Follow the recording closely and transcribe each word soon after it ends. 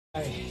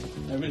I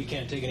really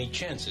can't take any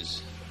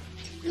chances.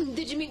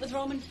 Did you meet with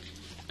Roman?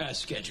 As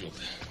scheduled.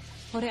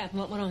 What happened?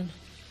 What went on?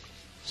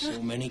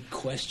 So many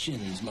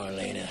questions,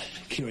 Marlena.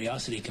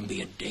 Curiosity can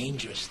be a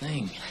dangerous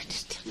thing.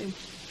 Just tell me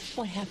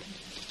what happened.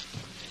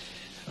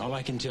 All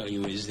I can tell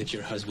you is that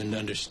your husband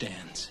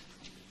understands.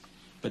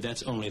 But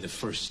that's only the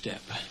first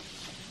step.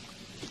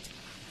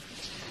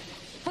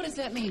 What does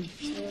that mean?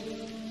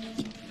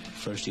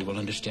 First, he will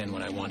understand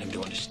what I want him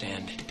to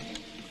understand.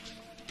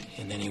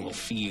 And then he will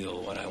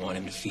feel what I want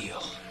him to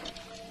feel.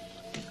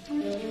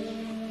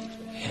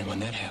 And when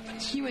that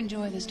happens... You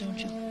enjoy this, don't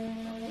you?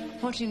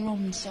 Watching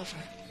Roman suffer.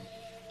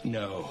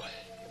 No.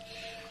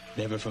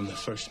 Never from the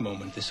first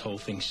moment this whole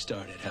thing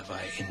started have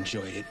I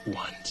enjoyed it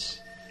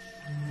once.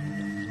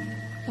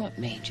 What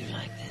made you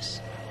like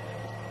this?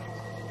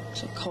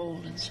 So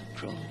cold and so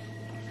cruel.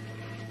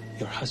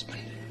 Your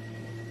husband.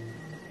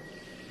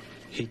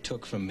 He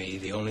took from me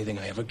the only thing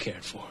I ever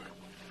cared for.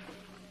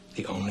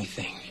 The only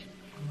thing.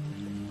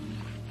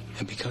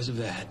 And because of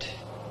that,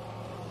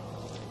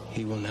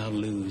 he will now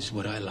lose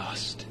what I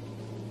lost.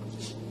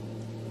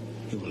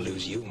 He will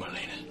lose you,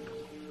 Marlena.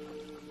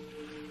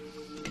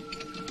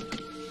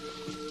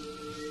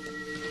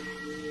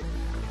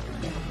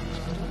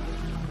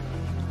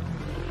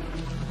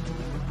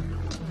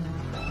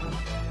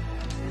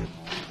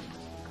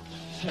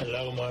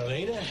 Hello,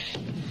 Marlena.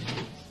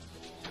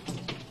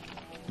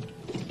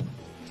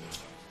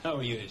 How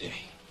are you today?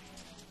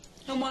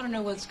 I want to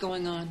know what's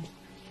going on.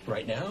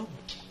 Right now?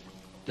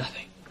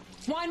 Nothing.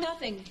 Why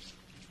nothing?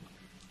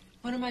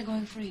 When am I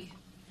going free?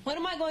 When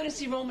am I going to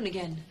see Roman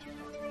again?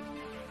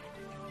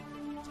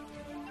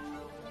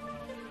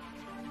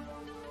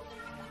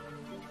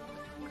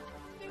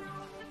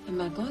 I'm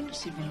not going to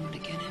see Roman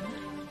again,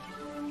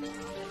 am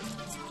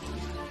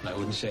I? I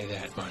wouldn't say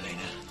that,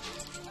 Marlena.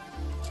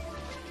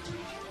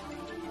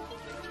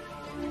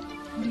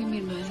 What do you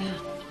mean by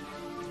that?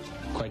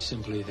 Quite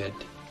simply that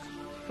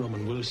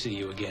Roman will see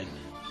you again.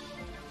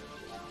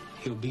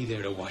 He'll be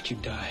there to watch you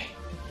die.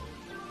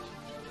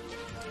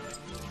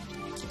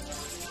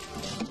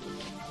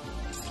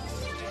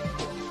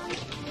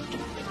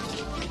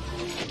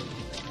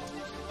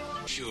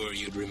 Sure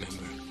you'd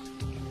remember.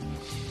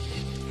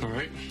 All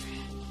right.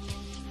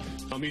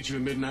 I'll meet you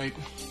at midnight,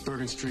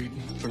 Bergen Street,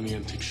 from the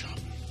antique shop.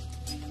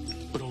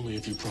 But only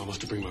if you promise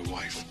to bring my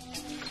wife.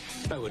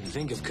 I wouldn't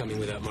think of coming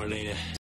without Marlena.